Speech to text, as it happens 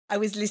I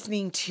was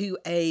listening to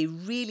a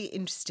really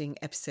interesting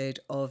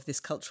episode of This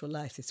Cultural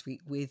Life this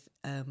week with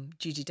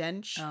Judi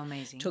Dench. Oh,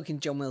 amazing. Talking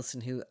to John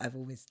Wilson, who I've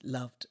always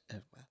loved.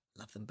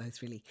 Love them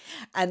both, really.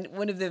 And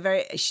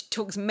she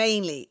talks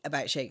mainly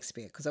about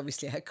Shakespeare, because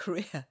obviously her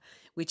career,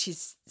 which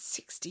is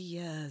 60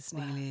 years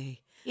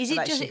nearly. Is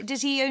it just,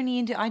 does he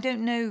only, I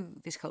don't know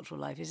This Cultural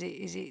Life. Is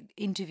it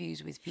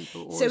interviews with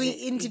people? Or so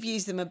he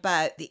interviews them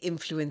about the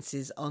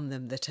influences on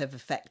them that have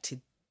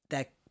affected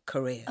their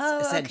careers,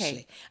 essentially.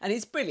 Okay. And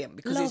it's brilliant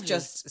because it's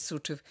just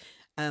sort of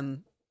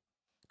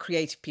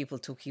creative people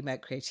talking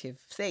about creative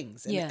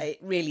things. And it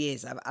really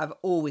is. I've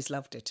always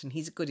loved it. And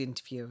he's a good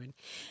interviewer,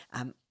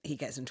 and he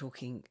gets them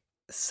talking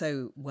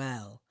so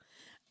well.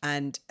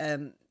 And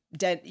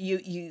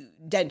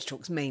Dent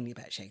talks mainly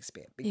about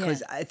Shakespeare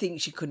because I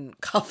think she couldn't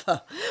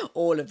cover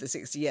all of the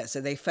 60 years, so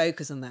they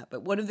focus on that.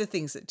 But one of the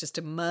things that just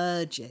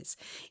emerges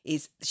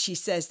is she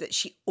says that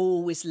she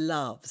always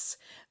loves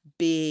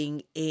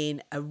being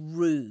in a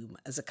room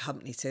as a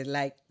company, so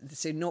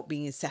not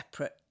being in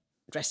separate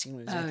dressing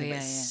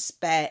rooms,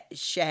 but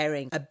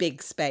sharing a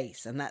big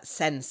space, and that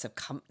sense of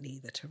company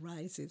that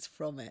arises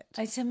from it.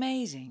 It's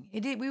amazing.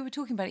 We were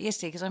talking about it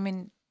yesterday because I'm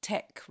in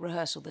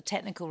the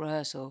technical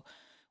rehearsal,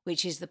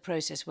 which is the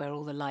process where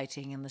all the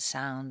lighting and the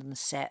sound and the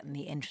set and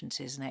the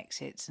entrances and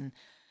exits and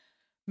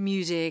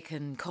music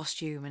and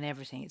costume and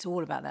everything, it's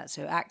all about that.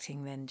 So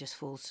acting then just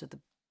falls to the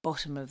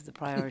bottom of the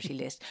priority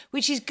list,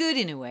 which is good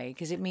in a way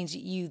because it means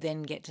that you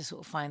then get to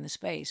sort of find the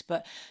space.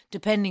 But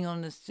depending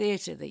on the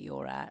theatre that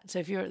you're at, so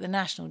if you're at the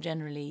National,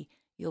 generally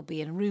you'll be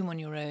in a room on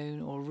your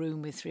own or a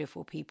room with 3 or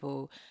 4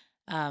 people.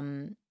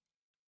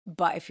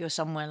 But if you're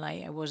somewhere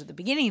like I was at the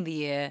beginning of the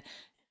year,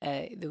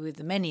 with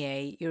the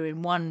Menier, you're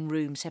in one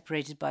room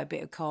separated by a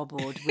bit of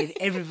cardboard with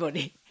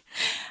everybody,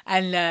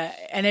 and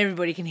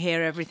everybody can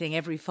hear everything,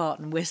 every fart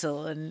and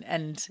whistle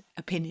and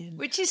opinion,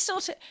 which is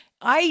sort of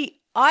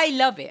I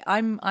love it.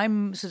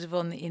 I'm sort of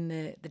in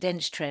the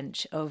dense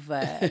trench of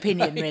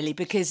opinion really,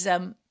 because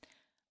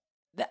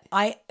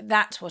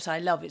that's what I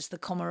love. It's the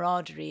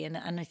camaraderie,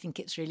 and I think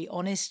it's really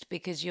honest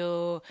because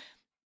you're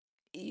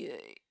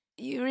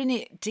in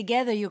it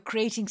together, you're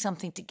creating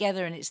something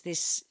together, and it's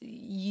this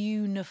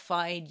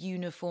unified,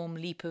 uniform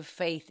leap of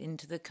faith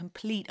into the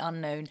complete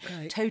unknown,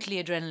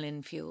 totally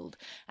adrenaline fueled.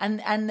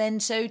 And then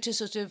so to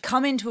sort of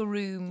come into a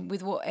room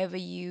with whatever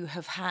you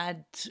have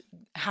had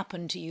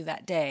happen to you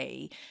that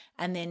day,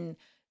 and then,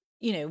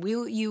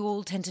 you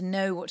all tend to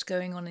know what's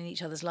going on in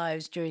each other's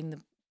lives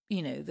during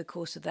the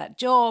course of that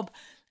job,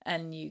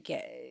 and you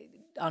get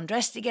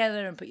undress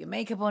together and put your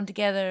makeup on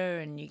together,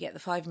 and you get the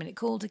 5-minute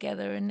call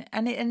together,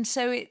 and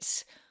so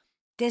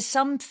there's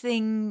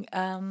something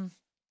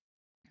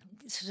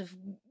sort of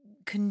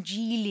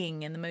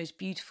congealing in the most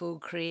beautiful,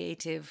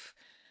 creative,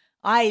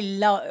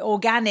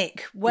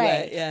 organic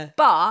way.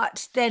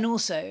 But then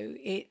also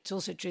it's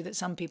also true that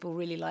some people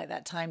really like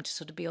that time to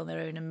sort of be on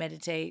their own and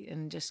meditate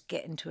and just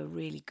get into a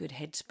really good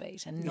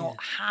headspace and not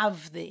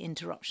have the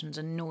interruptions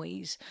and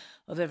noise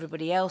of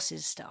everybody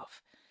else's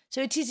stuff.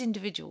 So it is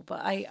individual,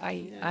 but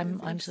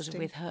I'm sort of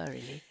with her,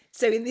 really.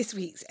 So in this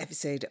week's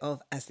episode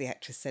of As the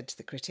Actress Said to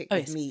the Critic,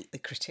 me, the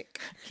critic,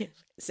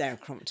 Sarah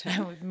Crompton.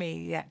 And with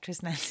me, the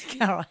actress Nancy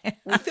Caroline.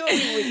 We thought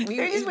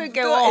we would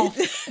go off.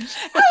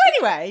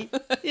 Anyway,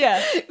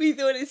 we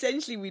thought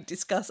essentially we'd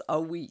discuss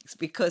our weeks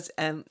because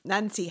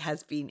Nancy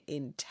has been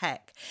in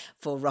tech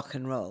for Rock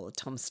and Roll,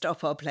 Tom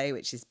Stoppard play,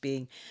 which is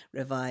being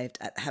revived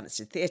at the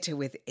Hampstead Theatre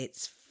with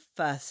its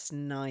first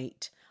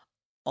night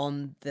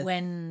on the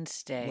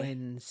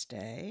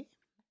Wednesday.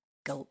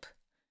 Gulp.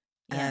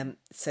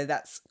 So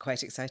that's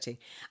quite exciting.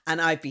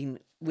 And I've been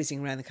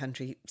whizzing around the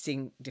country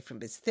seeing different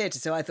bits of theatre,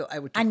 so I thought I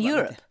would talk about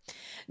Europe.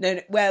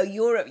 No, well,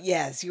 Europe,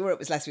 yes, Europe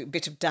was last week, a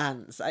bit of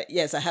dance. I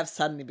have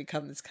suddenly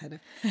become this kind of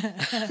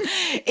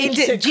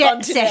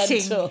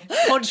jet-setting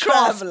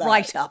podcast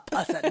write-up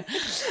person.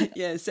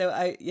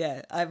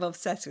 I'm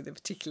obsessed with a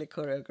particular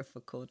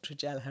choreographer called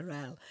Trigel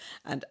Harel,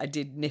 and I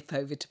did nip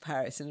over to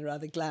Paris in a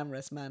rather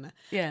glamorous manner,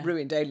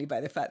 ruined only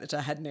by the fact that I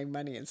had no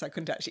money and so I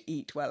couldn't actually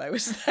eat while I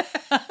was there.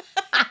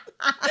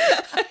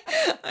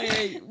 I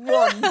ate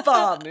one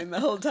bun in the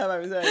whole time I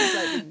was there.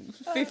 It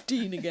was like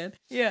 15 again.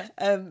 Yeah.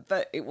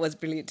 But it was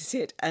brilliant to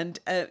see it. And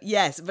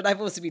but I've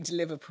also been to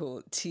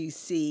Liverpool to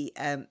see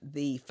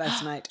the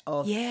first night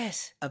of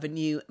a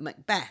new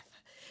Macbeth,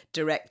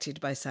 directed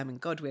by Simon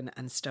Godwin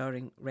and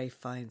starring Ralph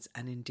Fiennes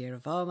and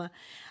Indira Varma.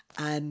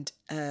 And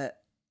that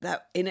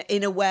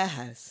in a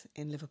warehouse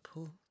in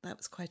Liverpool. That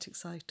was quite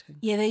exciting.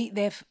 Yeah,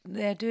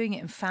 they're doing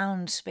it in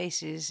found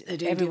spaces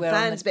everywhere. Doing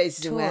found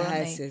spaces in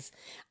warehouses.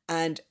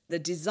 And the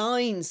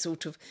design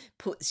sort of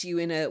puts you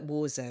in a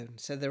war zone.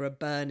 So there are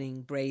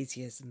burning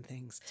braziers and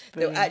things.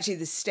 Though actually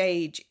the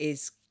stage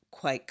is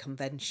quite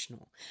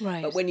conventional.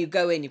 Right. But when you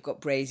go in, you've got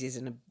braziers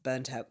and a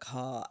burnt out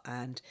car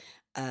and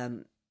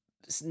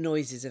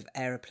noises of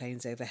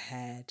aeroplanes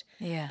overhead.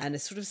 Yeah. And a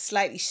sort of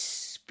slightly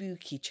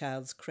spooky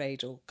child's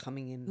cradle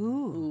coming in.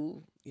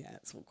 Ooh. Yeah,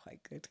 it's all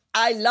quite good.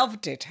 I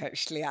loved it,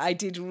 actually. I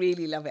did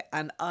really love it.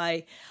 And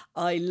I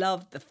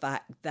loved the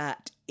fact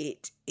that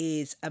it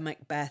is a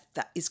Macbeth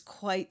that is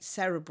quite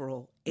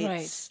cerebral.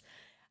 It's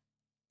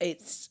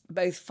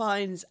both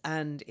Fiennes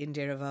and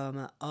Indira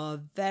Varma are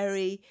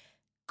very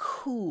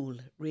cool,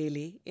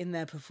 really, in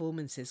their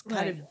performances,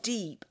 kind of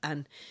deep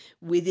and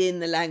within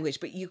the language.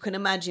 But you can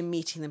imagine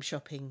meeting them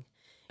shopping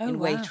in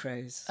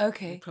Waitrose.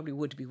 Okay. It probably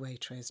would be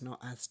Waitrose,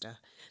 not Asda.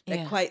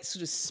 They're quite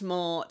sort of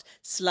smart,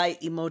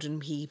 slightly modern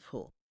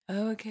people.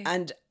 Oh, okay.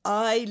 And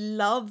I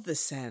love the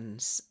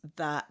sense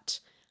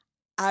that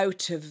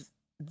out of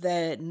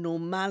their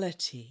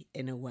normality,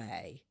 in a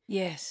way,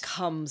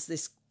 comes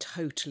this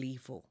total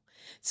evil.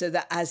 So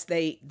that as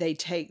they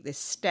take this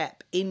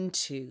step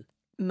into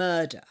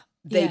murder,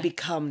 they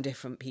become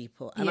different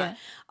people. And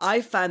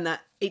I found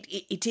that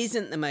it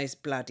isn't the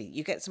most bloody.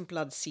 You get some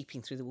blood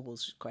seeping through the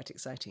walls, which is quite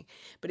exciting.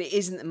 But it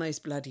isn't the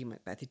most bloody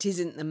Macbeth. It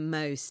isn't the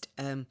most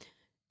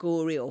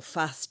gory or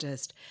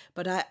fastest.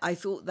 But I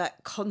thought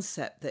that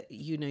concept that,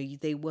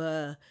 they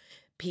were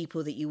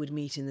people that you would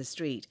meet in the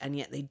street, and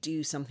yet they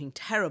do something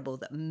terrible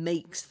that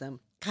makes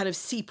them kind of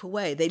seep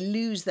away. They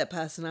lose their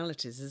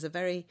personalities. There's a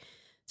very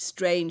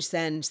strange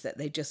sense that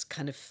they just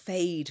kind of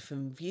fade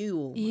from view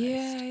almost.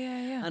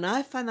 Yeah. And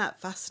I find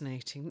that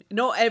fascinating.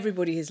 Not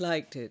everybody has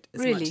liked it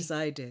as much as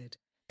I did.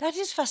 That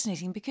is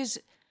fascinating, because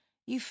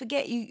you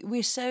forget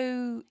we're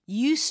so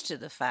used to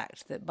the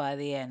fact that by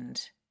the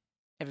end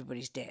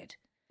everybody's dead.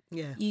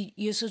 Yeah.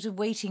 You're sort of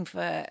waiting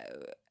for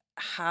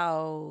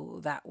how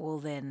that will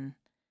then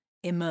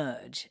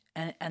emerge,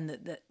 and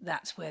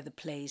that's where the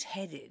play's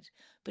headed.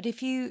 But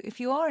if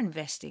you are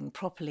investing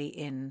properly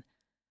in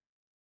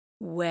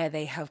where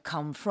they have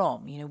come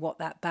from, what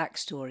that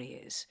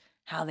backstory is,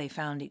 how they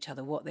found each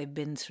other, what they've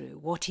been through,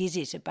 what is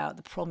it about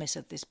the promise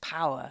of this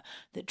power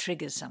that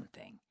triggers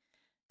something.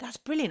 That's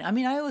brilliant. I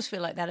mean, I always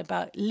feel like that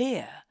about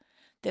Lear,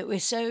 that we're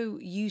so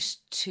used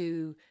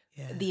to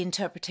the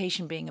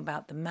interpretation being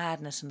about the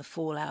madness and the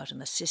fallout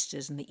and the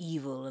sisters and the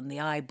evil and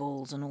the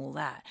eyeballs and all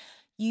that.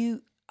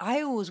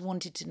 I always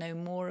wanted to know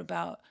more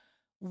about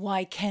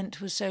why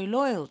Kent was so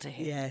loyal to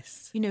him.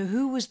 Yes.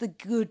 Who was the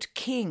good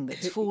king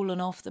that's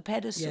fallen off the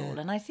pedestal?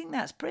 And I think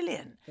that's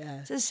brilliant. Yeah.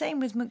 It's the same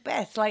with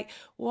Macbeth. Like,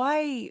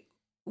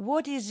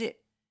 what is it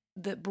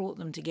that brought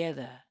them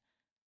together?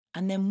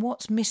 And then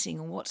what's missing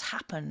and what's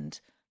happened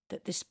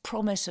that this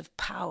promise of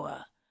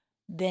power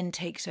then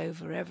takes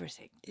over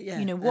everything?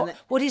 Yeah.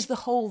 What is the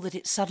hole that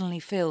it suddenly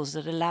fills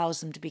that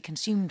allows them to be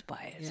consumed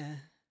by it? Yeah.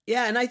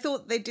 Yeah, and I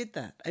thought they did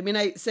that. I mean,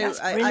 it's a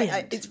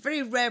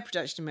very rare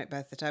production of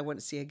Macbeth that I want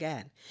to see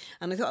again.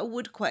 And I thought I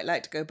would quite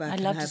like to go back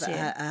and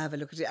have a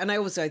look at it. And I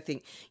also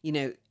think,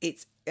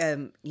 it's,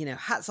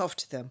 hats off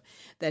to them.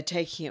 They're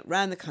taking it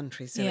round the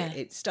country. So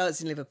it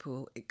starts in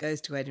Liverpool, it goes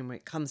to Edinburgh,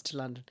 it comes to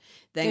London,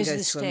 then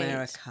goes to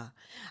America.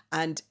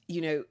 And,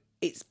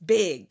 it's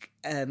big.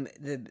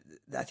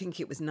 I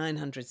think it was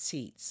 900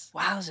 seats.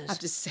 Wowzers. I have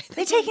to say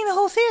they're taking the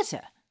whole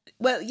theatre.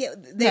 Well,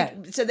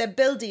 so they're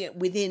building it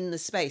within the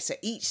space. So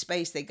each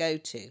space they go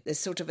to, there's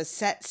sort of a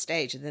set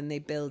stage, and then they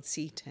build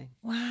seating.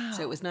 Wow.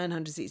 So it was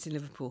 900 seats in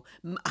Liverpool.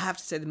 I have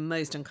to say, the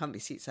most uncomfy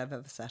seats I've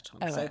ever sat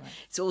on. Oh, so right.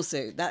 It's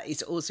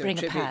also Bring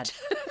a tribute. Pad.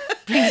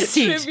 Bring a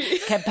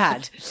seat. Get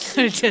pad.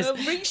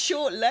 Bring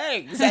short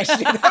legs,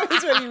 actually. That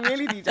was what you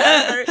really need.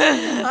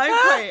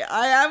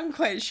 I am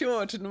quite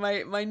short, and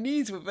my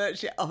knees were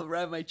virtually up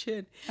around my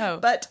chin. Oh.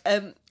 But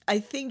I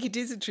think it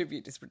is a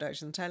tribute to this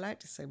production that I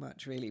liked it so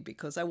much, really,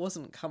 because I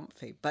wasn't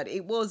comfy, but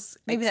it was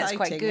maybe exciting.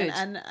 That's quite good.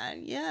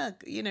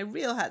 And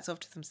real hats off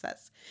to them. So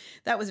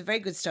that was a very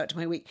good start to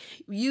my week.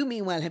 You,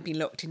 meanwhile, have been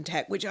locked in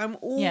tech, which I'm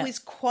always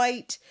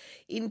quite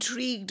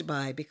intrigued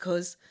by,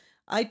 because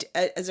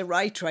as a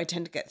writer, I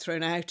tend to get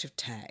thrown out of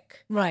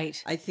tech.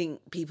 Right. I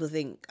think people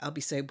think I'll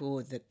be so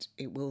bored that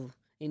it will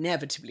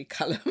inevitably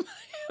colour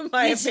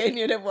my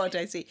opinion of what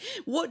I see.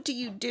 What do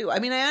you do? I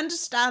mean, I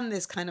understand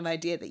this kind of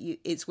idea that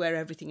it's where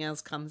everything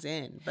else comes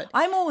in, but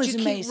I'm always do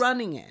you amazed. Keep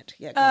running it?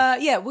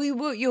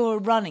 What you're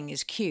running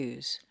is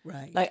cues,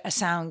 right? Like a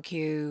sound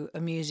cue,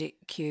 a music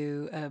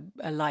cue,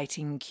 a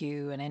lighting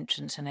cue, an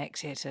entrance and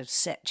exit, a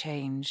set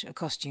change, a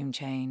costume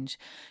change.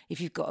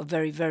 If you've got a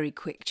very, very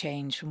quick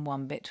change from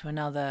one bit to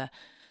another,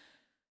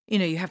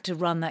 you have to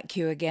run that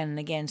cue again and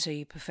again so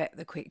you perfect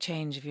the quick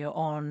change. If you're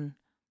on,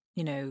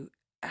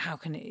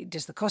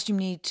 does the costume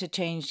need to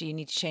change? Do you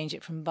need to change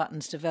it from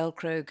buttons to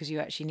Velcro because you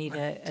actually need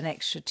an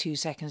extra 2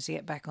 seconds to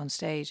get back on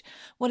stage?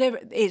 Whatever,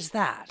 it's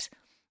that.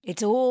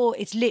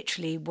 It's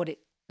literally what it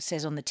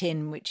says on the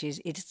tin, which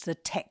is it's the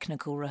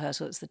technical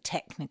rehearsal. It's the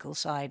technical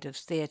side of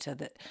theatre.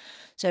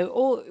 So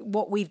all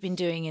what we've been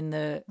doing in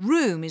the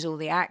room is all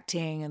the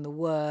acting and the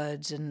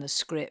words and the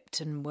script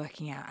and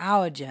working out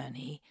our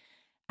journey.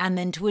 And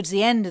then towards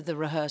the end of the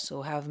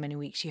rehearsal, however many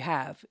weeks you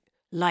have,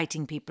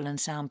 lighting people and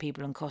sound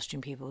people and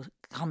costume people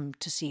come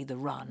to see the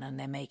run, and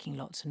they're making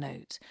lots of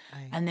notes.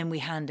 Right. And then we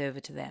hand over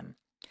to them.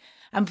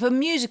 And for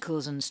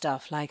musicals and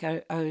stuff, like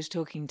I was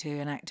talking to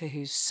an actor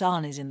whose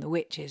son is in The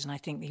Witches, and I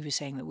think he was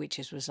saying that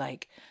Witches was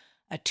like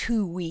a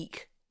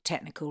 2-week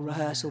technical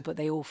rehearsal, but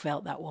they all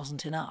felt that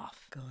wasn't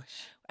enough.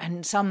 Gosh.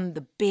 And some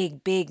the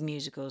big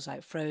musicals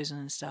like Frozen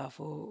and stuff,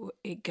 or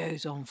it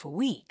goes on for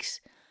weeks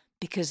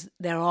because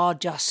there are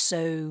just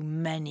so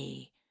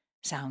many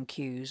sound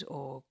cues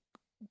or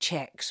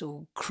checks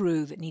or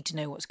crew that need to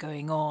know what's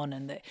going on,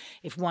 and that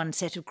if one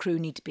set of crew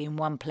need to be in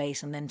one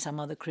place and then some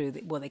other crew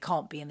they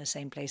can't be in the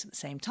same place at the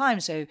same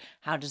time, so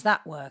how does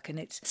that work? And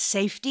it's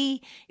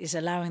safety is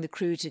allowing the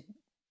crew to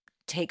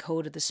take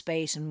hold of the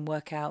space and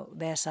work out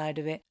their side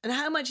of it. And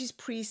how much is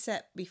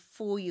preset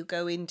before you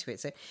go into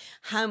it? So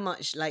how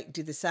much like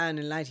do the sound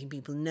and lighting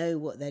people know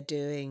what they're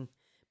doing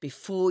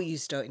before you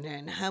start,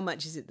 and how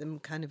much is it them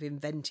kind of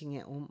inventing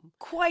it?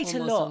 Quite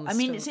a lot. I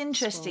mean, it's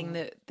interesting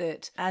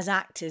that as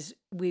actors,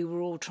 we were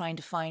all trying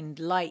to find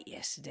light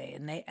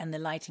yesterday, and the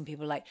lighting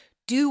people were like,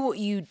 do what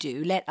you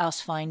do, let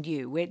us find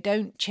you.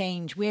 Don't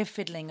change, we're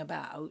fiddling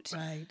about.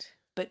 Right.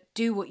 But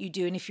do what you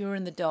do, and if you're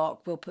in the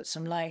dark, we'll put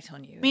some light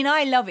on you. I mean,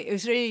 I love it. It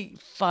was really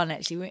fun,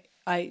 actually.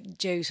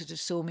 Joe sort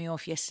of saw me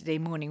off yesterday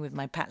morning with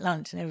my packed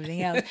lunch and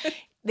everything else.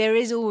 There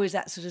is always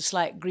that sort of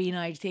slight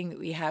green-eyed thing that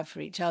we have for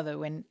each other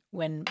when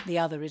the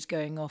other is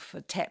going off for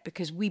tech,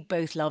 because we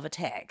both love a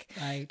tech.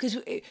 Right. Because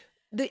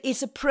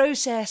it's a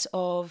process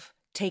of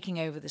taking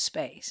over the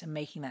space and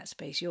making that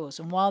space yours.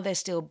 And while they're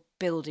still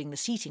building the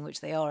seating,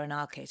 which they are in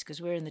our case, because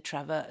we're in the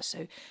traverse,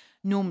 so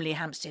normally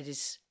Hampstead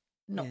is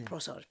not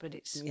Prossard, but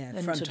it's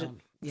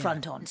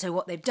front on. So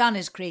what they've done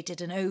is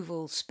created an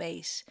oval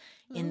space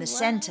in the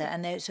centre,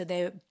 and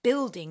they're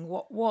building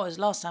what was,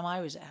 last time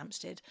I was at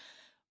Hampstead,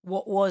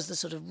 what was the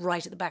sort of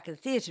right at the back of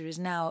the theatre is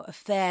now a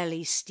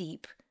fairly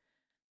steep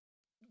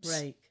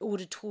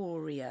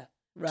auditoria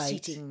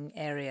seating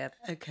area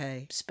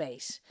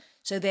space.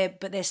 So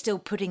they're still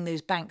putting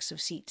those banks of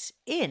seats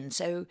in.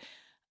 So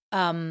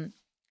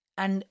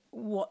and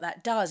what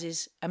that does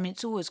is, I mean,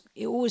 it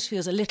always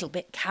feels a little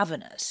bit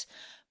cavernous,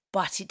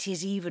 but it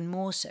is even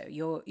more so.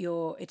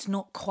 It's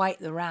not quite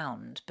the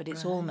round, but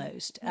it's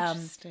almost.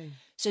 Interesting.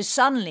 So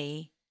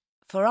suddenly,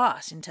 for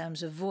us, in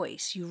terms of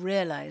voice, you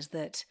realise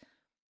that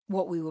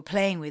what we were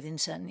playing with in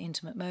certain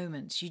intimate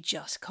moments, you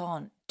just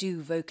can't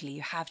do vocally.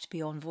 You have to be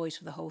on voice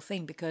for the whole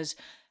thing, because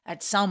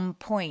at some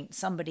point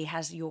somebody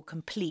has your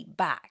complete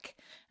back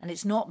and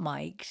it's not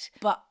mic'd.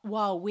 But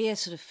while we're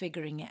sort of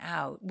figuring it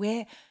out,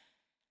 we're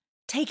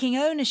taking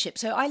ownership.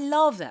 So I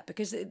love that,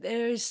 because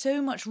there is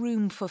so much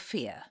room for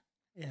fear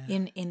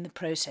in the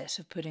process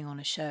of putting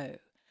on a show.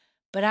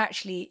 But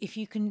actually, if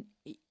you can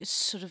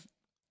sort of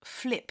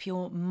flip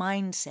your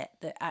mindset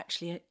that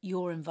actually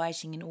you're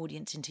inviting an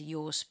audience into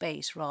your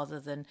space rather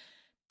than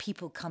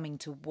people coming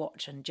to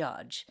watch and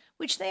judge,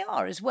 which they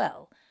are as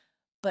well.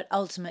 But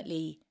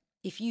ultimately,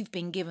 if you've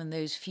been given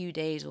those few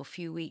days or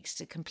few weeks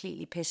to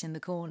completely piss in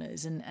the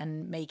corners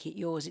and make it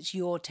yours, it's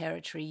your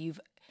territory.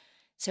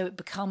 So it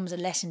becomes a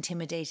less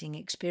intimidating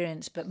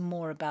experience, but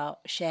more about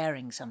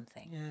sharing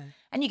something. Yeah.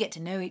 And you get to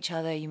know each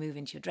other. You move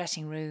into your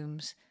dressing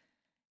rooms.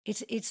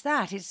 It's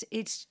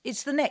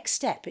the next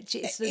step.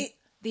 It's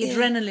the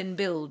adrenaline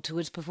build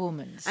towards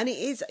performance. And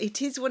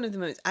it is one of the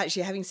most,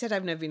 actually, having said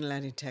I've never been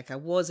allowed in tech, I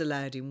was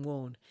allowed in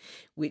one,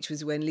 which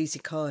was when Lucy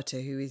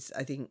Carter, who is,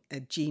 I think, a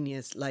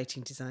genius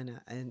lighting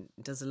designer and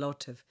does a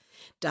lot of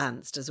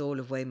dance, does all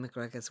of Wayne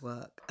McGregor's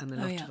work and a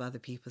lot of other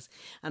people's.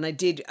 And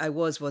I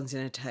was once in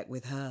a tech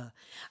with her.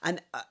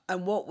 And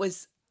what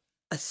was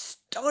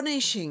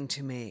astonishing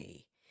to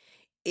me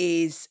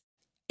is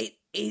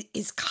it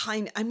is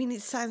kind, I mean,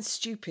 it sounds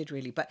stupid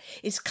really, but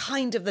it's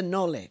kind of the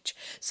knowledge.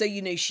 So,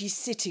 she's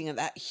sitting at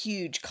that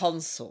huge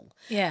console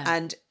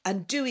and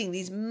doing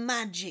these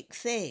magic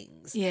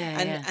things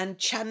and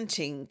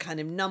chanting kind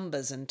of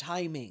numbers and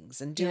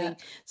timings and doing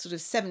sort of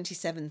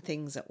 77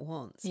 things at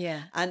once.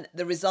 Yeah. And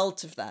the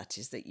result of that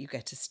is that you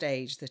get a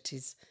stage that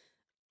is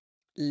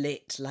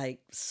lit like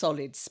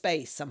solid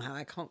space somehow.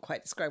 I can't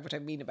quite describe what I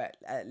mean about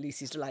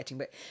Lucy's lighting,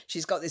 but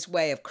she's got this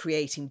way of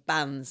creating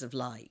bands of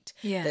light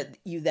that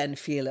you then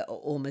feel are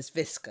almost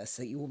viscous,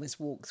 that you almost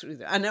walk through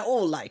them. And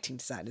all lighting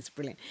design is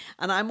brilliant.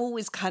 And I'm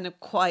always kind of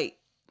quite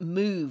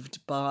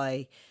moved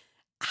by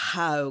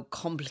how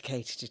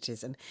complicated it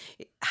is and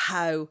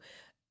how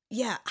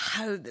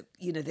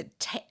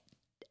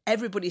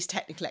everybody's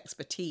technical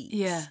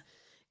expertise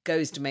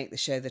goes to make the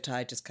show that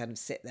I just kind of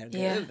sit there and go,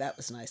 oh, that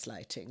was nice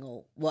lighting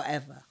or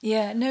whatever.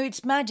 Yeah, no,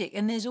 it's magic.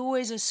 And there's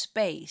always a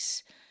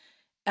space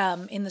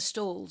in the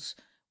stalls,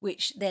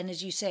 which then,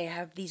 as you say,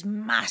 have these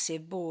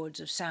massive boards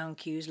of sound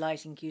cues,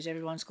 lighting cues.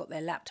 Everyone's got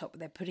their laptop,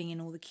 but they're putting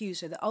in all the cues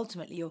so that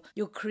ultimately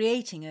you're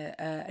creating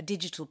a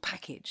digital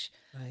package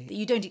that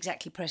you don't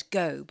exactly press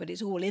go, but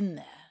it's all in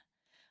there.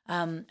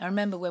 I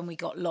remember when we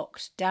got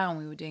locked down,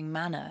 we were doing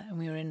Manor and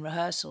we were in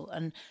rehearsal,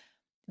 and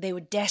they were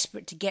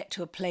desperate to get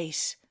to a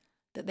place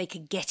that they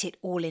could get it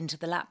all into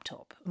the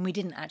laptop. And we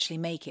didn't actually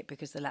make it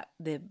because the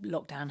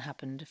lockdown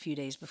happened a few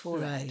days before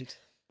that.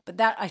 But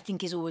that, I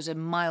think, is always a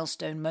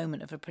milestone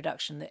moment of a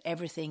production, that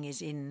everything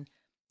is in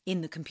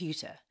in the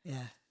computer.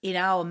 Yeah. In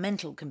our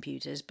mental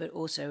computers, but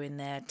also in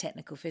their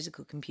technical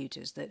physical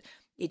computers, that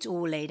it's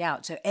all laid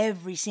out. So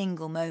every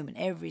single moment,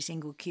 every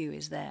single cue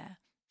is there.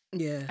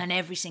 Yeah. And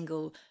every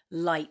single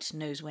light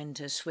knows when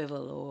to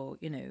swivel, or,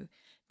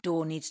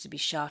 door needs to be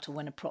shut, or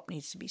when a prop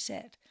needs to be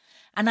set.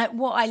 And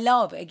what I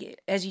love,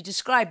 as you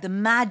described, the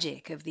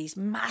magic of these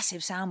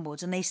massive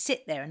soundboards, and they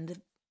sit there,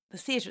 and the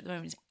theatre at the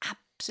moment is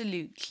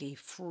absolutely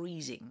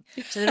freezing.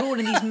 So they're all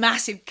in these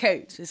massive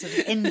coats with sort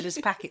of endless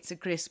packets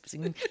of crisps,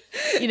 and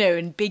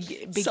and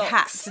big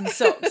hats and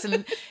socks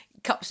and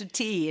cups of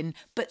tea,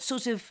 but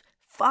sort of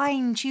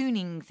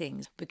fine-tuning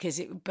things,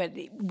 but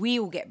we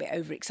all get a bit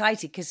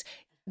overexcited because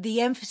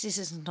the emphasis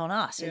isn't on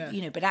us,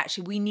 but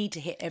actually we need to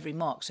hit every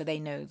mark so they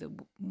know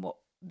what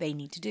they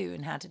need to do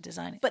and how to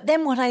design it. But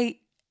then what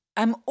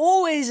I'm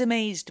always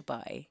amazed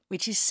by,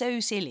 which is so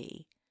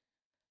silly,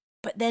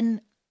 but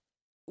then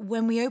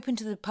when we open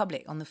to the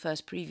public on the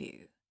first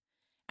preview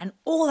and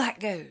all that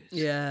goes,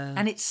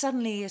 and it's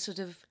suddenly a sort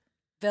of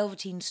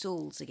velveteen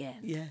stalls again.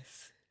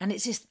 Yes. And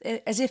it's just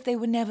as if they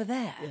were never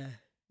there.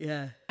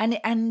 Yeah.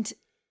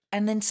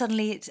 And then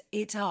suddenly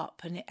it's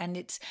up, and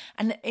it's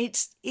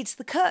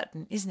the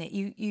curtain, isn't it?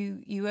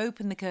 You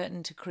open the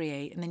curtain to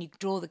create, and then you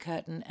draw the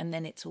curtain, and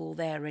then it's all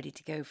there ready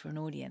to go for an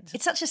audience.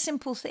 It's such a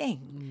simple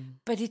thing,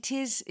 but it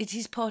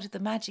is part of the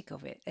magic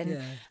of it.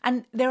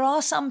 And there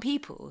are some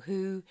people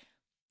who,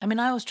 I mean,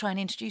 I always try and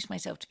introduce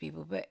myself to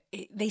people, but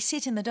they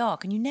sit in the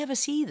dark and you never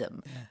see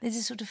them. Yeah. There's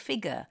a sort of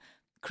figure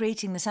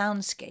creating the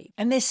soundscape,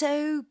 and they're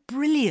so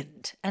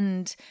brilliant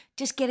and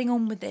just getting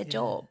on with their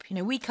job.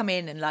 We come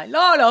in and like,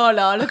 la la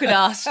la, look at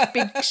us,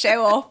 big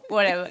show off,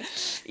 whatever,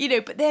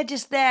 but they're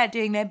just there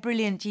doing their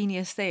brilliant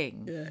genius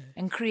thing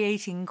and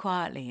creating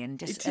quietly and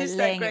just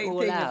laying it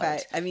all out.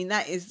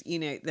 That is,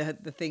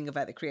 the thing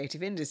about the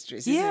creative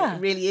industries. It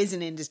really is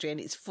an industry,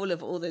 and it's full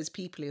of all those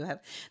people who have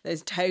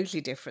those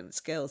totally different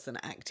skills than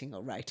acting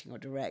or writing or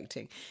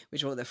directing,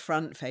 which are all the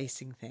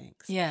front-facing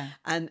things. Yeah,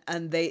 and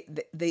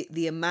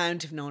the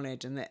amount of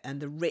knowledge and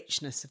the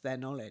richness of their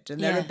knowledge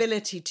and their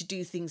ability to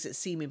do things that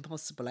seem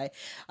impossible.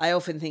 I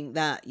often think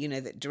that,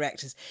 that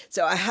directors...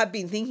 So I have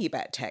been thinking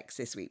about text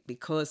this week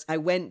because I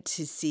went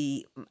to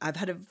see... I've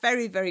had a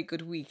very, very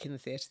good week in the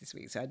theatre this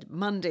week. So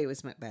Monday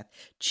was Macbeth.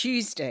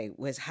 Tuesday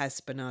was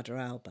House Bernarda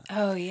Alba.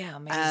 Oh, yeah,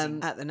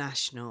 amazing. At the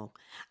National.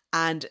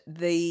 And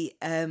the...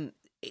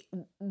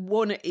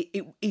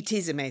 It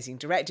is amazing.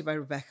 Directed by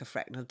Rebecca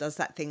Frecknell, does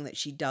that thing that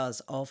she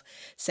does of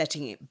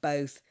setting it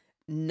both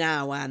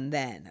now and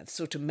then, of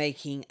sort of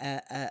making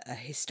a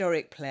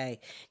historic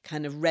play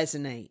kind of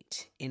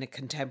resonate in a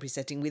contemporary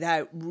setting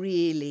without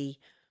really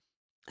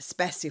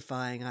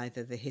specifying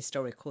either the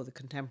historic or the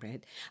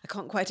contemporary. I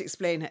can't quite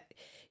explain it.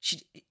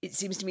 It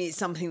seems to me it's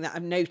something that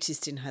I've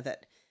noticed in her,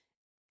 that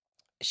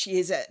she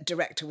is a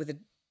director with a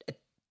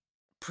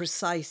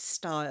precise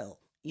style,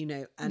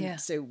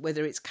 so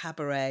whether it's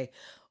Cabaret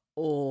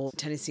or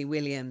Tennessee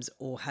Williams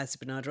or House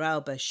of Bernarda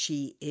Alba,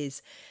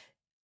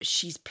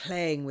 she's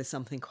playing with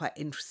something quite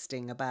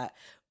interesting about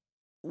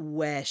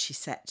where she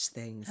sets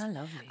things. Oh,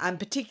 lovely. And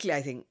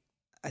particularly,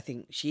 I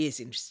think she is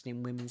interested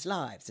in women's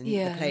lives, and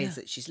the plays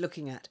that she's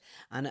looking at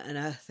and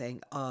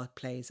unearthing are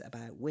plays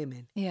about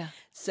women. Yeah.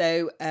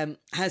 So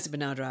House of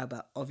Bernarda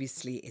Alba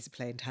obviously is a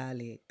play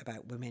entirely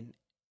about women,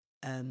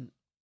 and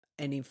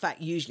in fact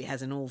usually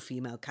has an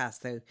all-female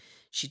cast, though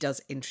she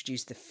does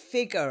introduce the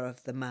figure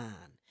of the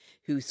man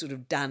who sort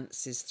of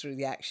dances through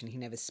the action. He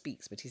never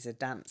speaks, but he's a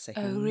dancer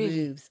who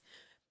moves.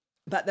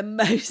 But the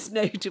most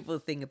notable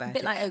thing about it... A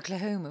bit like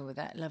Oklahoma with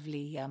that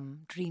lovely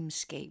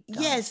dreamscape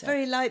dancer. Yes,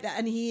 very like that.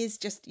 And he is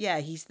just,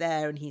 he's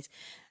there, and he's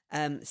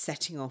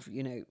setting off,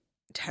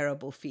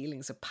 terrible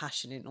feelings of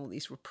passion in all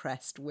these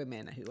repressed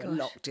women who are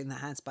locked in the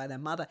house by their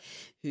mother,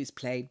 who's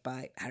played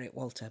by Harriet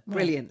Walter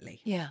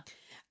brilliantly. Yeah.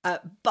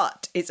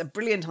 But it's a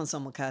brilliant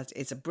ensemble cast.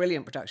 It's a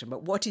brilliant production.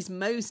 But what is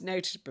most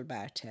notable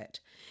about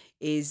it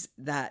is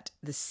that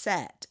the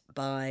set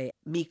by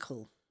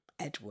Meikle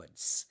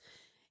Edwards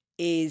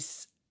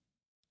is...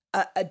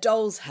 A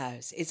doll's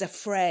house. Is a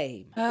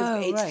frame.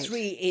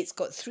 It's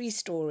got 3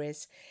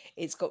 stories.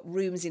 It's got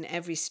rooms in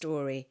every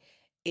story.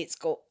 It's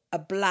got a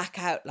black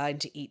outline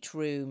to each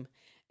room.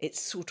 It's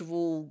sort of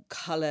all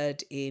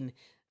coloured in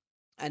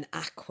an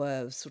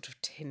aqua sort of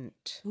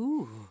tint.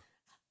 Ooh.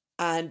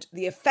 And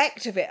the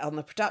effect of it on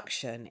the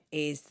production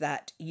is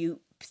that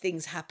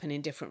things happen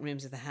in different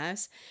rooms of the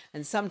house,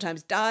 and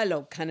sometimes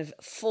dialogue kind of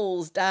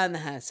falls down the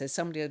house. So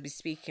somebody will be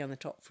speaking on the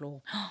top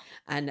floor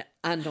and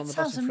on the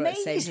bottom floor at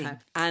the same time.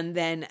 And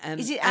then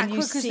is it aqua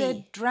because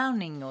they're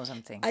drowning or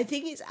something? I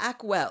think it's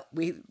aqua.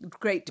 Well,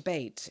 great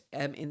debate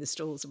in the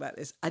stalls about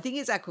this. I think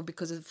it's aqua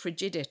because of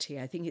frigidity.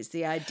 I think it's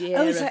the idea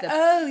of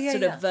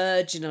the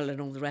virginal and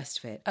all the rest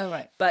of it. Oh,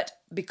 right. But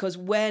because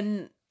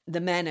when the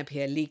men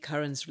appear, Lee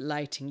Curran's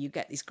lighting, you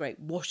get these great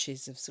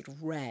washes of sort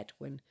of red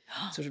when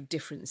sort of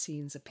different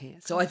scenes appear.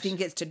 So I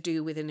think it's to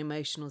do with an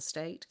emotional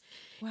state.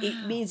 Wow.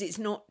 It means it's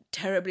not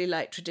terribly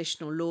like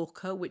traditional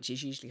Lorca, which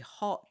is usually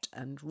hot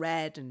and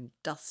red and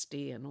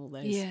dusty and all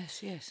those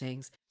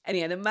things.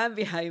 Anyway, the man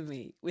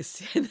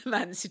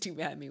sitting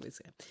behind me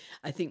was,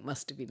 I think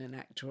must have been an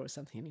actor or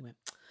something. And he went,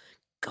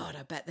 God,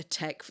 I bet the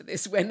tech for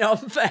this went on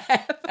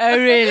forever. Oh,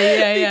 really?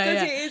 Yeah,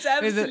 Because yeah. it is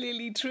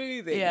absolutely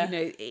true that, you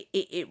know,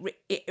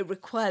 it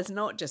requires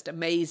not just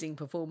amazing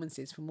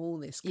performances from all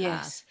this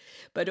cast,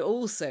 but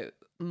also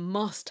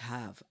must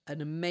have an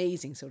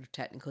amazing sort of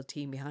technical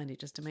team behind it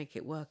just to make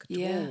it work at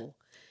all.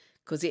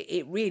 Because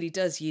it really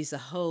does use the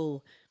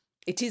whole...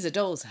 It is a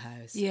doll's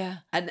house. Yeah.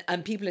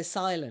 And people are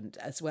silent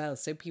as well.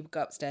 So people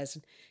go upstairs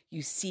and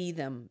you see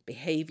them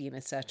behaving in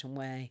a certain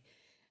way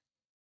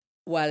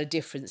while a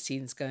different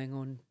scene's going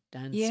on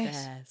downstairs.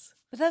 Yes.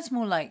 But that's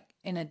more like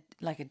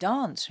a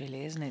dance,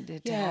 really, isn't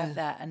it? To have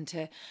that and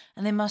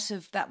that must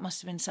have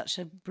been such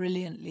a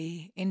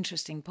brilliantly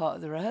interesting part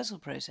of the rehearsal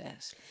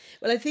process.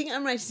 Well, I think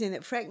I'm right in saying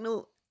that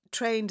Frecknell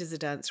trained as a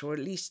dancer, or at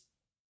least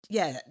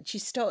she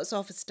starts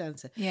off as a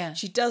dancer. Yeah.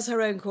 She does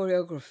her own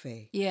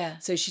choreography. Yeah.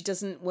 So she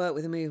doesn't work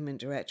with a movement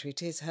director.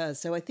 It is hers.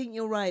 So I think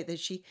you're right that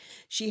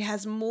she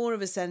has more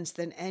of a sense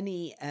than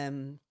any,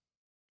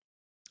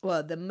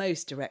 the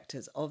most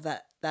directors of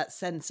that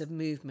sense of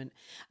movement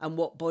and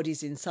what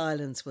bodies in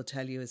silence will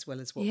tell you as well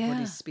as what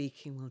bodies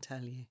speaking will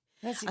tell you.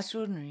 That's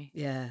extraordinary.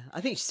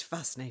 I think she's a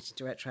fascinating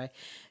director.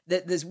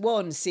 There's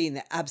one scene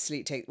that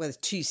absolutely there's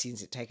two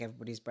scenes that take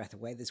everybody's breath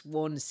away. There's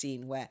one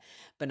scene where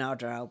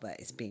Bernardo Alba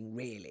is being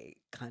really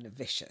kind of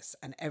vicious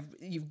and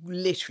you've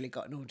literally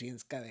got an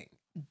audience going,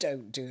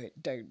 don't do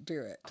it, don't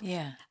do it.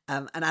 Yeah.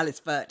 And Alice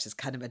Birch has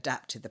kind of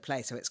adapted the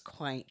play, so it's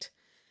quite,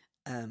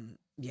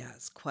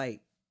 it's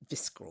quite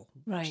visceral,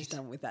 right, she's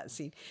done with that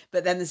scene.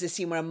 But then there's a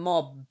scene where a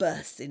mob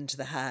bursts into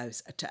the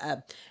house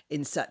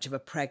in search of a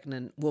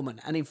pregnant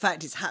woman, and in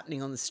fact it's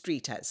happening on the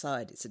street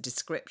outside. It's a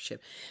description,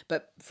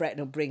 but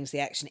Frecknell brings the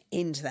action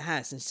into the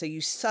house, and so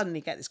you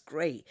suddenly get this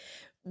great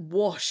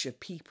wash of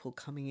people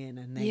coming in,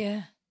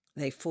 and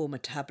they form a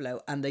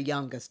tableau, and the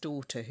youngest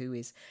daughter, who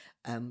is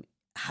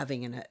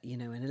having an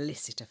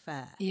illicit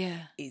affair,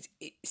 it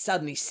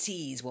suddenly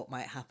sees what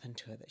might happen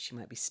to her, that she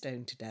might be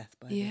stoned to death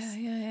by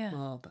this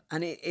mob,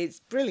 and it's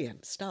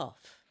brilliant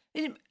stuff.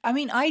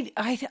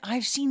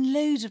 I've seen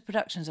loads of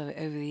productions of it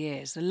over the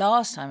years. The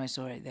last time I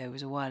saw it, though,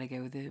 was a while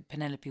ago with the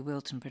Penelope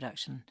Wilton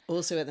production,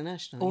 also at the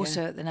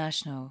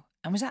National.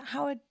 And was that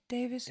Howard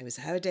Davis? It was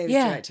Howard Davis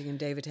directing, and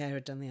David Hare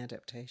had done the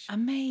adaptation.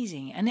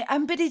 Amazing.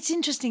 But it's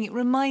interesting. It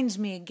reminds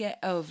me again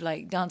of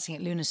like Dancing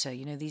at Lunacy,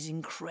 you know, these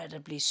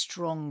incredibly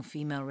strong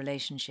female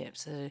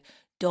relationships that are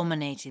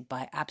dominated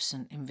by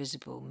absent,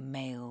 invisible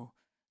male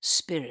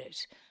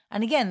spirit.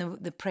 And again,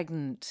 the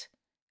pregnant...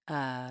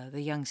 the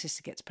young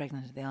sister gets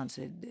pregnant at the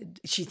answer.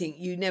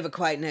 You never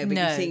quite know, but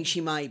you think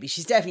she might be.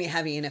 She's definitely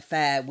having an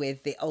affair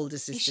with the older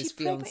sister's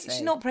fiancé.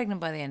 She's not pregnant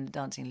by the end of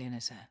Dancing at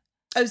Lunacy.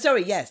 Oh,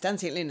 sorry, yes,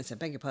 Dancing at Lunacy,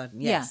 beg your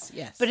pardon. Yes.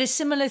 But a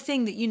similar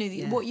thing that, you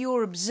know, what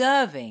you're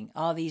observing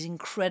are these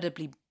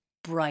incredibly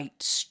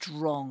bright,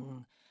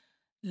 strong,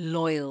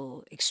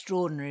 loyal,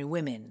 extraordinary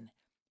women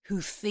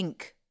who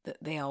think that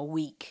they are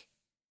weak,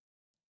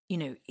 you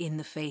know, in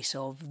the face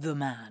of the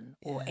man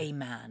or a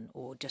man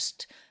or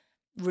just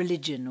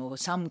religion or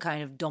some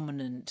kind of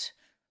dominant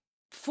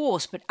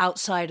force, but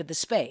outside of the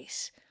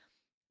space.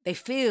 They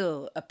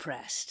feel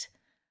oppressed.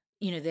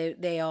 You know,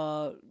 they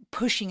are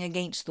pushing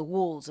against the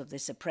walls of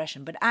this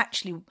oppression, but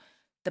actually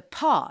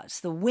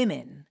the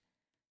women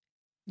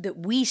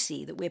that we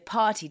see, that we're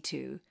party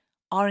to,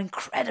 are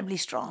incredibly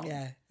strong.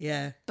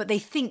 Yeah. But they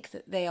think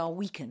that they are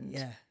weakened.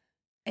 Yeah.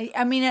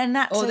 I mean, and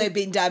that's... Or they've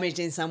been damaged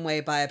in some way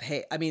by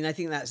I mean, I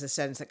think that's the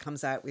sense that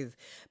comes out with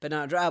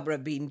Bernardo Alba,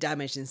 being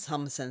damaged in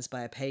some sense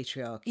by a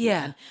patriarchy.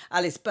 Yeah. And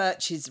Alice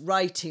Birch's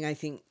writing, I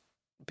think,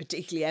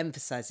 particularly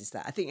emphasises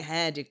that. I think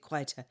Hare did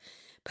quite a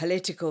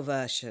political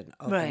version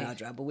of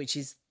Bernardo Alba, which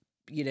is,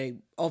 you know,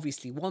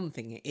 obviously one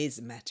thing. It is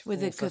a metaphor with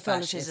the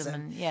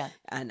Catholicism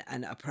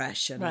and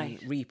oppression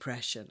and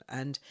repression,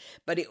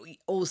 but it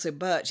also,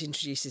 Birch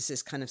introduces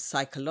this kind of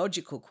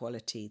psychological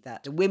quality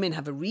that women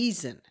have a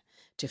reason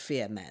to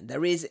fear men.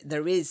 There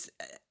is,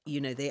 you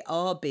know, they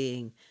are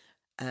being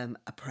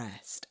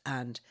oppressed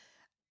and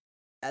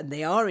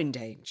they are in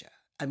danger.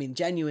 I mean,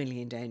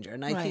 genuinely in danger,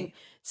 and I think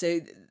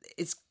so.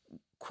 It's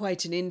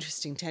quite an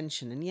interesting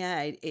tension, and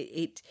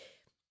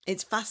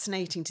it's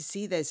fascinating to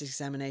see those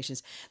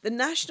examinations. The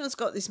National's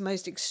got this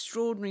most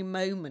extraordinary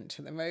moment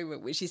at the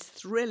moment, which is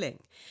thrilling,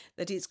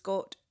 that it's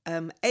got,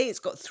 it's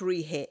got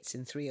 3 hits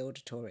in 3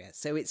 auditoria.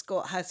 So it's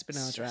got House of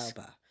Bernardo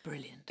Alba.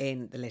 Brilliant.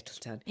 In the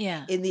Littleton.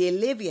 Yeah. In the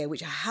Olivier,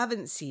 which I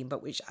haven't seen,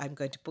 but which I'm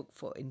going to book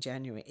for in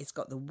January, it's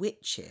got The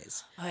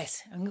Witches. Oh,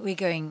 yes. We're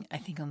going, I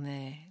think, on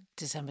the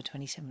December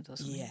 27th or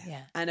something.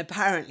 Yeah. And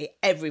apparently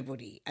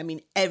everybody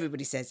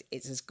says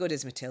it's as good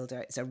as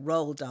Matilda. It's a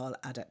Roald Dahl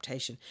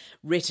adaptation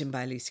written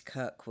by Lucy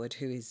Kirkwood,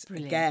 who is,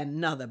 again,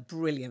 another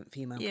brilliant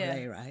female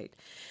playwright.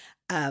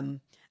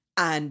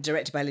 And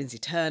directed by Lindsay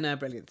Turner,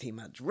 brilliant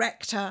female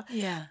director.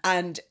 Yeah.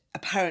 And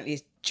apparently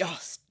it's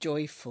just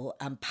joyful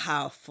and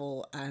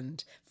powerful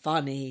and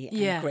funny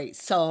and great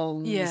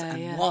songs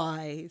and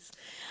wise.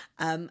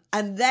 And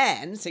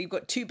then, so you've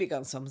got 2 big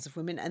ensembles of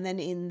women. And then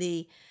in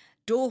the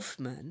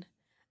Dorfman,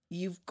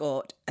 you've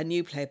got a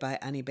new play by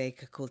Annie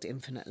Baker called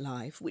Infinite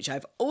Life, which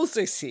I've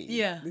also seen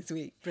this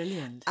week.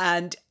 Brilliant.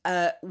 And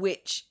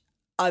which,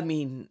 I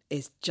mean,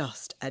 is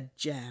just a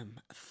gem.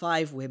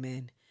 5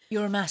 women.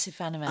 You're a massive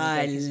fan of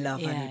Annie Baker. I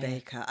love Annie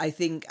Baker. I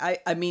think,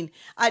 I mean,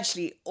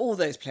 actually, all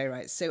those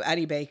playwrights, so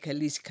Annie Baker,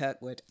 Lucy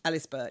Kirkwood,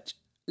 Alice Birch,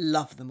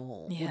 love them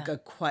all. Would go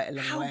quite a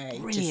long way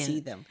to see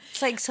them.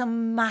 It's like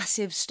some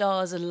massive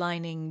stars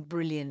aligning,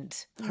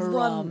 brilliant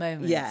hurrah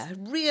moment. Yeah,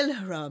 real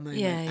hurrah moment.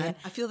 Yeah, and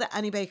I feel that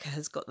Annie Baker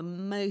has got the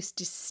most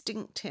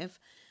distinctive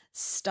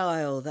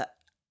style that,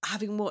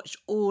 having watched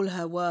all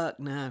her work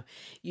now,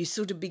 you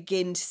sort of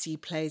begin to see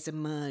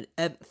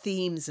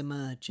themes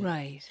emerging.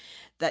 Right.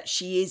 That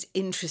she is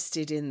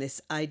interested in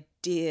this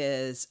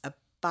ideas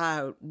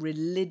about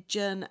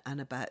religion and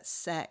about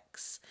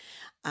sex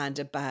and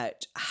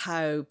about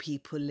how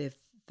people live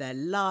their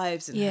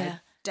lives and how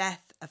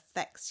death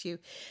affects you.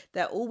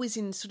 They're always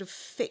in sort of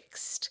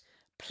fixed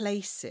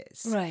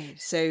places. Right.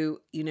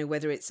 So, you know,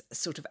 whether it's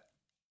sort of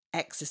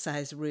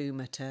exercise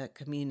room at a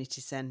community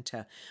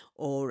centre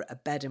or a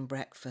bed and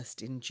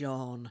breakfast in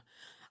John,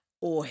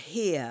 or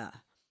here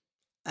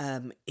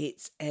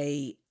it's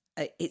a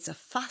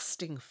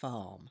fasting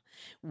farm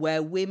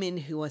where women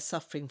who are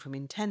suffering from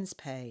intense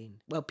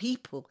pain,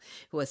 people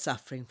who are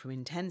suffering from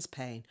intense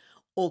pain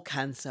or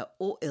cancer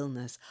or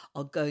illness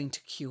are going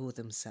to cure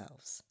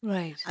themselves.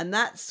 Right. And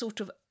that's sort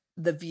of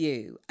the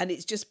view, and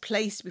it's just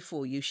placed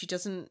before you. She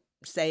doesn't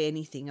say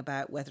anything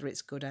about whether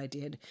it's a good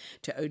idea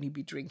to only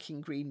be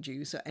drinking green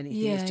juice or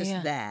anything. It's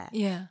just there.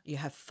 Yeah. You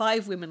have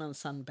 5 women on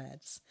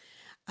sunbeds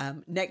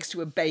next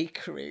to a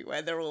bakery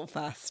where they're all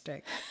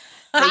fasting.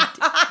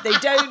 They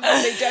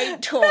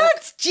don't talk.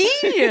 That's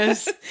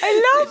genius.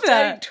 I love they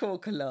that. Don't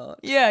talk a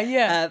lot.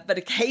 Yeah. But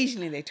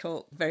occasionally they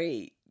talk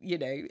very,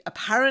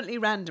 apparently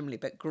randomly,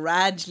 but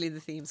gradually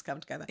the themes come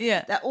together.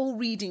 Yeah. They're all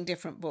reading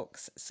different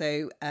books.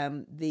 So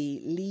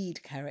the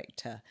lead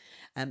character,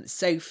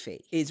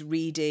 Sophie, is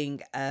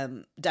reading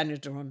Daniel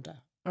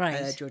Deronda.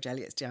 Right. George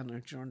Eliot's Daniel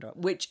Deronda,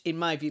 which in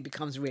my view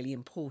becomes really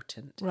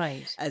important.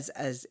 Right.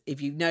 As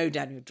if you know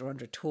Daniel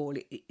Deronda at all,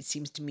 it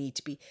seems to me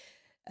to be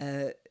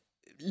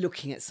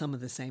looking at some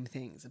of the same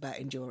things about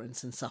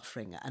endurance and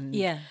suffering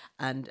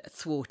and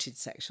thwarted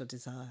sexual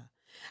desire.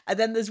 And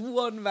then there's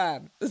one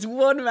man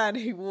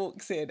who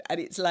walks in, and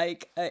it's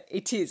like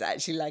it is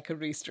actually like a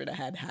rooster in a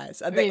hen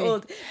house, and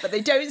but they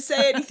don't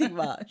say anything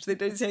much. They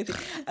don't say anything,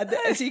 and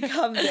as he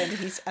comes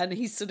in,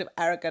 he's sort of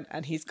arrogant,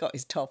 and he's got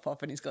his top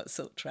off, and he's got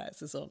silk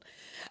trousers on,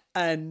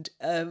 and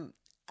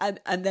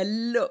their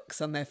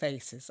looks on their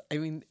faces. I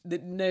mean,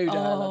 no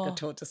dialogue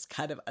at all, just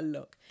kind of a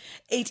look.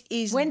 It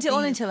is. When's it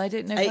on until? I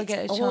don't know if I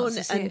get a chance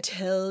to see it.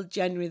 Until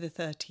January the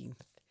 13th.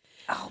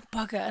 Oh,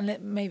 bugger. And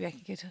maybe I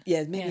could go to...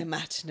 Yeah, maybe a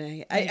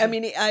matinee. I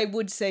mean,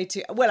 I'd say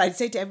to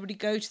everybody,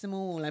 go to them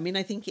all. I mean,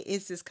 I think it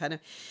is this kind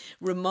of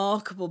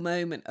remarkable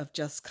moment of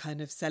just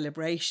kind of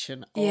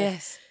celebration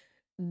of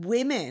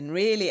women,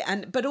 really.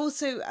 But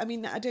also, I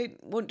mean, I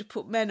don't want to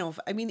put men off.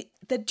 I mean,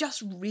 they're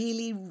just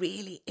really,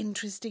 really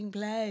interesting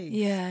plays.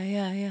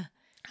 Yeah.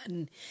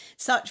 And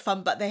such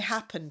fun, but they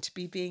happen to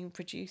be being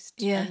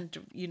produced and,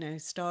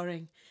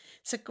 starring.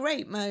 It's a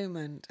great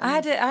moment.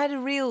 I had a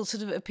real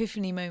sort of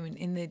epiphany moment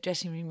in the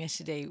dressing room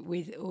yesterday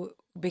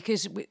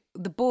because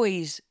the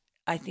boys,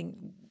 I think,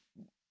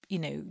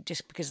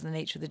 just because of the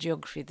nature of the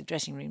geography of the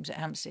dressing rooms at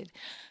Hampstead,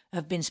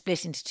 have been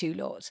split into 2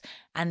 lots,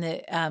 and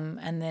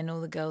then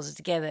all the girls are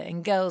together.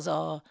 And girls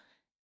are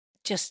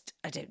just,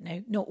 I don't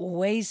know, not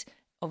always.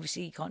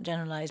 Obviously, you can't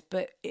generalise,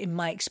 but in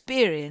my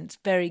experience,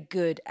 very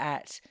good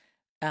at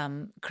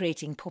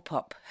creating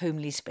pop-up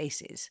homely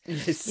spaces.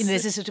 Yes.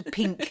 There's a sort of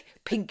pink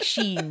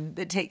sheen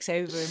that takes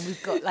over, and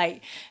we've got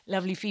like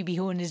lovely Phoebe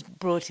Horn has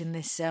brought in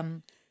this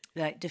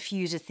like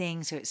diffuser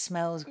thing, so it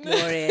smells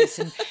glorious,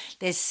 and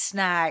there's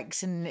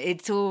snacks, and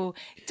it's all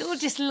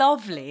just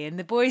lovely. And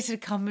the boys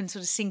would come and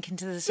sort of sink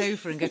into the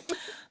sofa and go,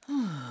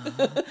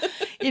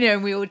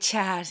 and we all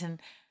chat, and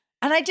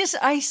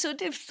I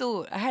sort of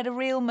thought, I had a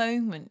real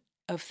moment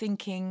of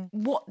thinking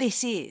what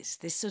this is,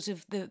 this sort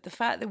of the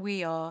fact that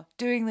we are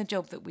doing the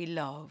job that we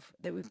love,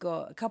 that we've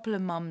got a couple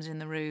of mums in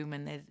the room,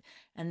 and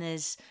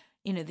there's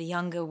the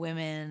younger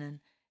women,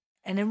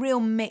 and a real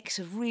mix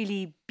of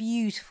really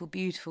beautiful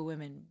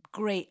women,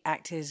 great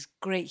actors,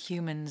 great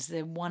humans.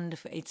 They're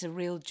wonderful. It's a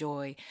real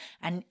joy.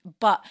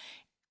 But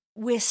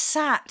we're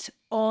sat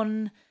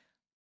on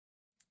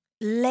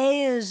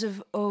layers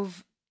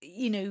of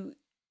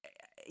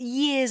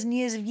years and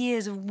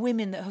years of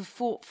women that have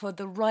fought for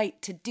the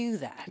right to do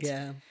that.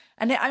 Yeah.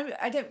 And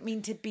I don't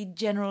mean to be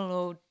general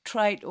or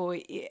trite or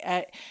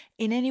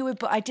in any way,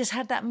 but I just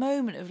had that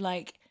moment of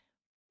like,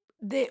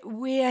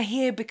 we are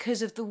here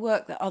because of the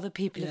work that other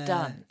people have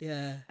done.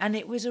 Yeah. And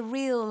it was a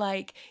real,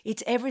 like,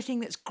 it's everything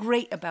that's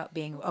great about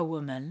being a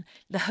woman,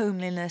 the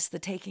homeliness, the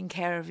taking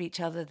care of each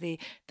other, the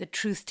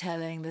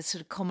truth-telling, the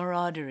sort of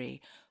camaraderie.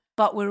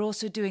 But we're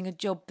also doing a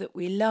job that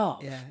we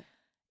love.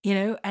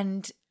 Yeah.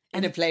 And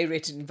in a play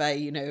written by,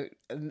 a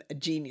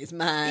genius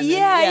man.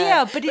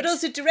 But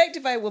also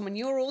directed by a woman.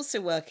 You're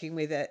also working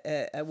with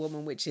a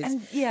woman, which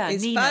is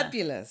Nina.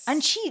 fabulous.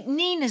 And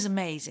Nina's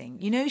amazing.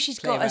 She's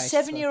got a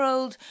Playwright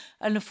 7-year-old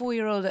and a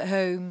 4-year-old at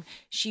home.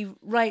 She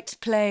writes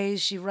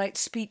plays, she writes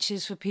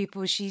speeches for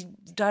people, she's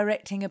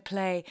directing a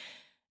play,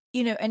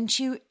 and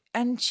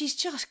she's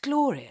just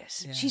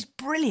glorious. Yeah. She's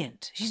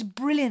brilliant. She's a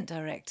brilliant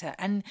director.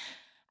 And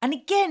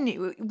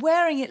again,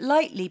 wearing it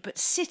lightly, but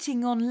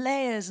sitting on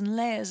layers and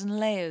layers and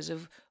layers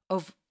of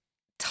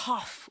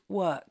tough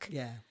work.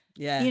 Yeah,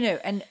 yeah.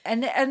 And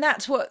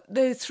that's what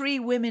the 3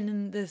 women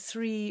in the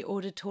 3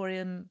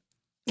 auditoria,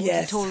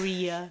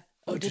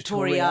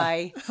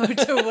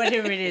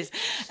 whatever it is,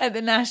 at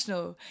the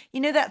National.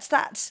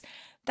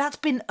 That's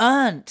been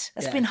earned.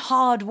 That's been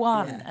hard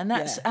won, and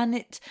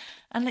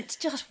it's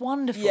just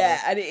wonderful.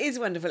 Yeah, and it is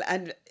wonderful,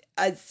 and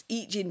as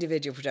each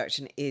individual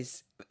production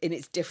is in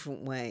its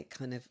different way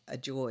kind of a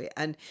joy.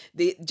 And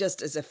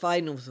just as a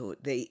final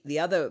thought, the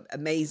other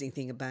amazing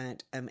thing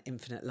about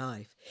Infinite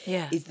Life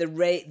is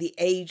the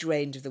age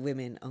range of the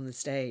women on the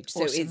stage.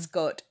 Awesome. So it's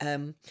got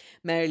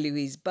Mary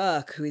Louise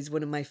Burke, who is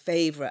one of my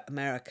favourite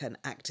American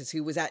actors,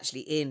 who was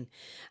actually in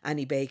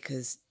Annie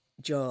Baker's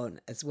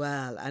John as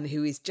well, and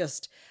who is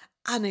just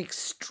an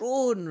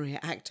extraordinary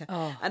actor.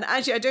 And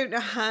actually, I don't know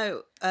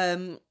how...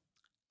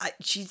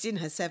 she's in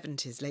her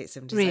 70s, late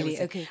 70s. Really?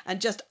 Okay.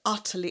 And just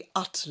utterly,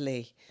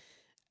 utterly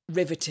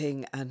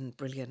riveting and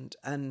brilliant.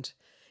 And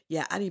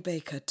yeah, Annie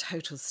Baker,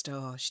 total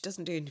star. She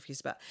doesn't do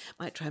interviews, but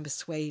might try and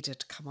persuade her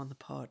to come on the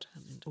pod.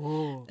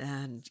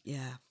 And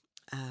yeah.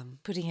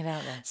 Putting it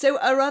out there. So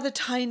a rather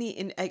tiny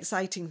and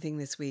exciting thing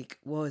this week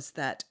was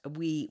that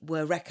we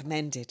were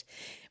recommended.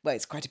 Well,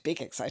 it's quite a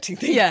big exciting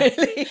thing,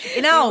 really.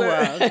 In our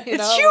world.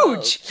 It's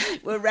huge.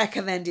 We're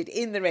recommended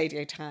in the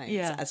Radio Times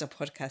as a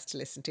podcast to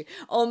listen to,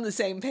 on the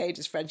same page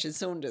as French and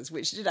Saunders,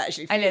 which did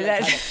actually feel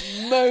like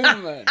a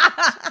moment.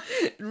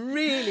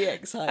 Really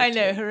exciting. I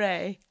know,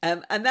 hooray.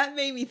 And that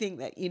made me think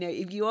that,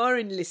 if you are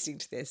listening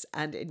to this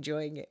and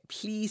enjoying it,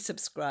 please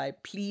subscribe,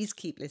 please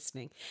keep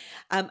listening.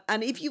 And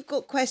if you've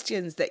got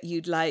questions that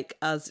you'd like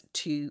us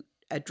to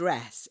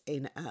address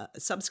in a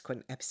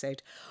subsequent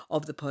episode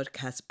of the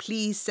podcast,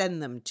 please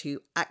send them to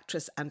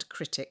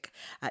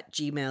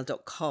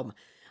actressandcritic@gmail.com.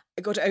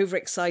 I got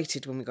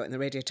overexcited when we got in the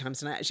Radio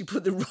Times and I actually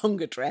put the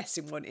wrong address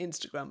in one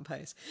Instagram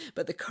post,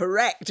 but the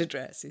correct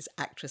address is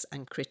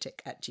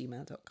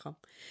actressandcritic@gmail.com.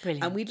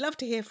 Brilliant. And we'd love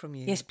to hear from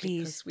you. Yes, please.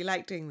 Because we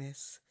like doing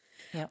this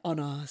on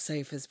our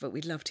sofas, but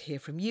we'd love to hear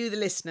from you, the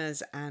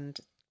listeners, and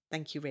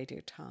thank you,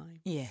 Radio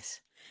Time.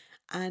 Yes.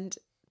 And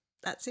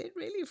that's it,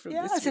 really, from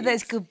this week. So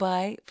that's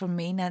goodbye from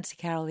me, Nancy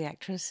Carroll, the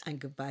actress. And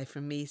goodbye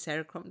from me,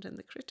 Sarah Crompton,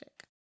 the critic.